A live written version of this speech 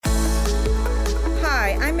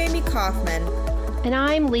I'm Amy Kaufman. And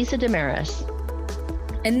I'm Lisa Damaris.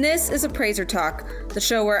 And this is Appraiser Talk, the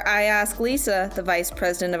show where I ask Lisa, the Vice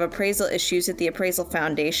President of Appraisal Issues at the Appraisal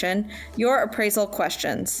Foundation, your appraisal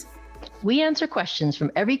questions. We answer questions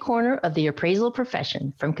from every corner of the appraisal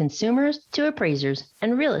profession, from consumers to appraisers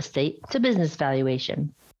and real estate to business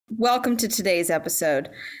valuation. Welcome to today's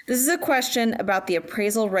episode. This is a question about the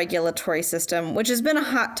appraisal regulatory system, which has been a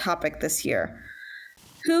hot topic this year.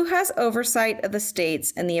 Who has oversight of the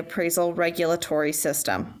states and the appraisal regulatory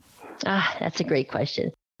system? That's a great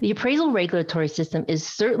question. The appraisal regulatory system is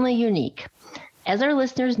certainly unique. As our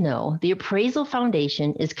listeners know, the Appraisal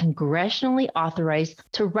Foundation is congressionally authorized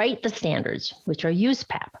to write the standards, which are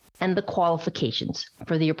USPAP, and the qualifications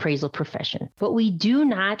for the appraisal profession. But we do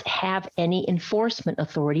not have any enforcement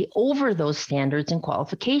authority over those standards and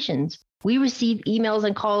qualifications. We receive emails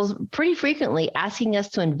and calls pretty frequently asking us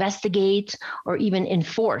to investigate or even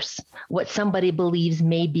enforce what somebody believes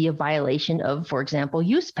may be a violation of, for example,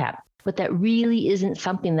 USPAP. But that really isn't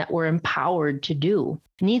something that we're empowered to do.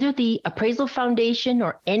 Neither the Appraisal Foundation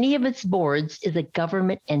nor any of its boards is a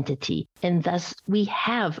government entity, and thus we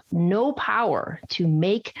have no power to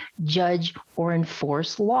make, judge, or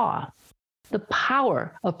enforce law. The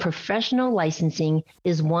power of professional licensing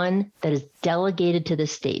is one that is delegated to the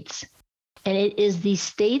states, and it is the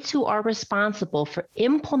states who are responsible for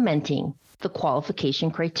implementing the qualification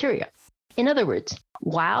criteria. In other words,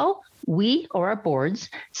 while we or our boards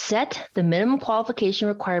set the minimum qualification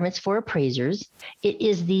requirements for appraisers, it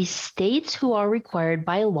is the states who are required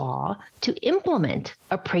by law to implement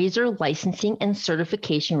appraiser licensing and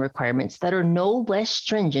certification requirements that are no less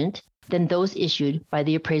stringent than those issued by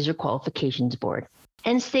the Appraiser Qualifications Board.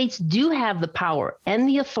 And states do have the power and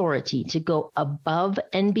the authority to go above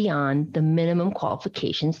and beyond the minimum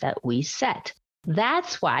qualifications that we set.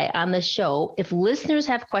 That's why on the show, if listeners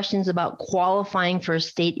have questions about qualifying for a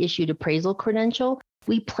state-issued appraisal credential,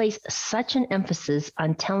 we place such an emphasis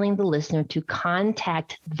on telling the listener to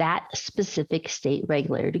contact that specific state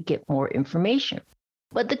regulator to get more information.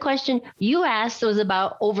 But the question you asked was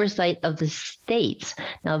about oversight of the states.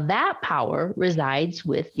 Now, that power resides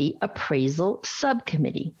with the Appraisal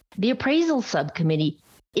Subcommittee. The Appraisal Subcommittee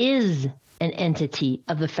is an entity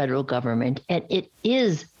of the federal government, and it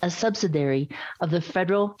is a subsidiary of the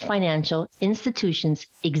Federal Financial Institutions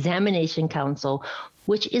Examination Council,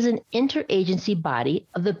 which is an interagency body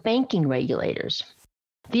of the banking regulators.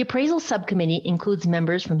 The Appraisal Subcommittee includes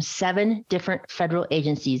members from 7 different federal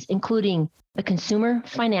agencies, including the Consumer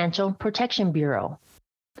Financial Protection Bureau,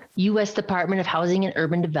 U.S. Department of Housing and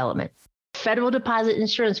Urban Development, Federal Deposit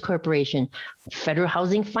Insurance Corporation, Federal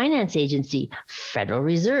Housing Finance Agency, Federal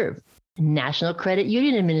Reserve, National Credit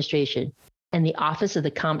Union Administration, and the Office of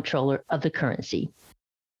the Comptroller of the Currency.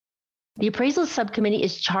 The Appraisal Subcommittee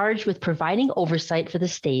is charged with providing oversight for the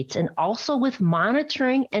states and also with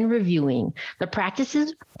monitoring and reviewing the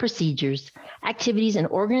practices, procedures, activities, and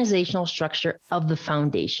organizational structure of the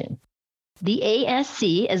foundation. The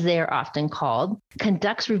ASC, as they are often called,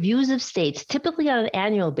 conducts reviews of states, typically on an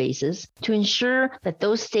annual basis, to ensure that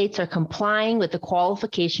those states are complying with the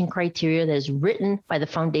qualification criteria that is written by the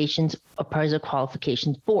Foundation's Appraisal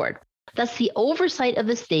Qualifications Board. Thus, the oversight of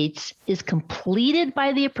the states is completed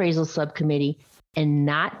by the Appraisal Subcommittee and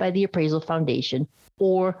not by the Appraisal Foundation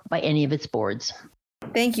or by any of its boards.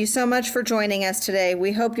 Thank you so much for joining us today.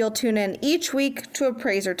 We hope you'll tune in each week to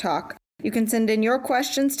Appraiser Talk. You can send in your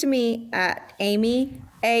questions to me at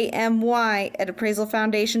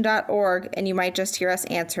amy@appraisalfoundation.org, and you might just hear us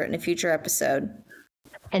answer it in a future episode.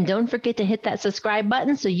 And don't forget to hit that subscribe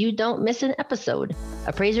button so you don't miss an episode.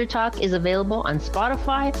 Appraiser Talk is available on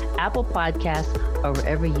Spotify, Apple Podcasts, or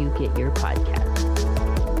wherever you get your podcasts.